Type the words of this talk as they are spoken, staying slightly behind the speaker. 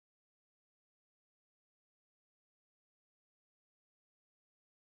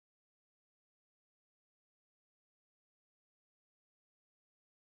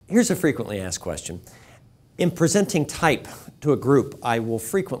Here's a frequently asked question. In presenting type to a group, I will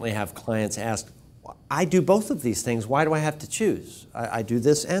frequently have clients ask, I do both of these things, why do I have to choose? I do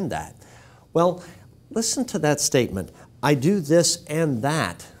this and that. Well, listen to that statement. I do this and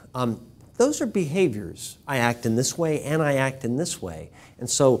that. Those are behaviors. I act in this way and I act in this way. And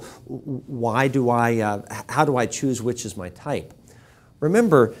so how do I choose which is my type?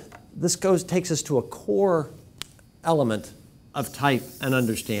 Remember, this takes us to a core element of type and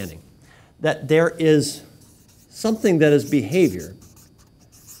understanding, that there is something that is behavior,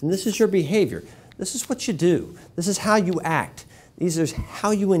 and this is your behavior. This is what you do. This is how you act. These are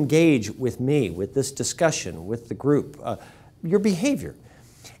how you engage with me, with this discussion, with the group, your behavior.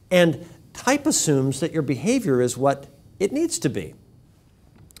 And type assumes that your behavior is what it needs to be.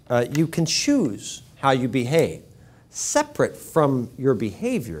 You can choose how you behave. Separate from your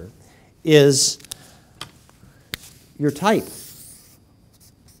behavior is your type.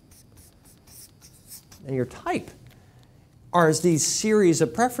 And your type are these series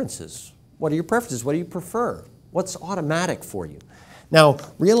of preferences. What are your preferences? What do you prefer? What's automatic for you? Now,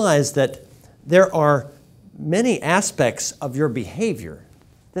 realize that there are many aspects of your behavior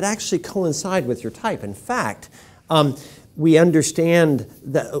that actually coincide with your type. In fact, we understand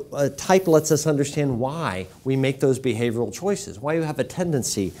that type lets us understand why we make those behavioral choices, why you have a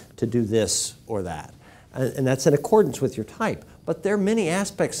tendency to do this or that. And that's in accordance with your type. But there are many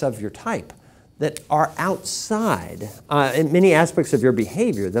aspects of your type that are outside, and many aspects of your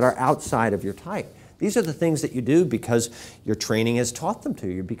behavior that are outside of your type. These are the things that you do because your training has taught them to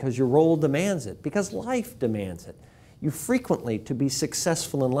you, because your role demands it, because life demands it. You frequently, to be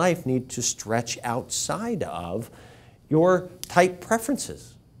successful in life, need to stretch outside of your type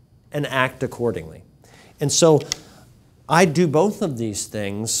preferences and act accordingly. And so I do both of these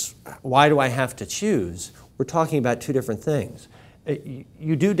things. Why do I have to choose? We're talking about two different things.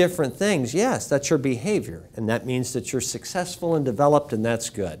 You do different things, yes, that's your behavior, and that means that you're successful and developed, and that's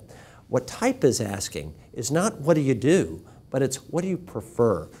good. What type is asking is not what do you do, but it's what do you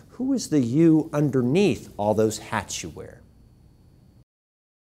prefer? Who is the you underneath all those hats you wear?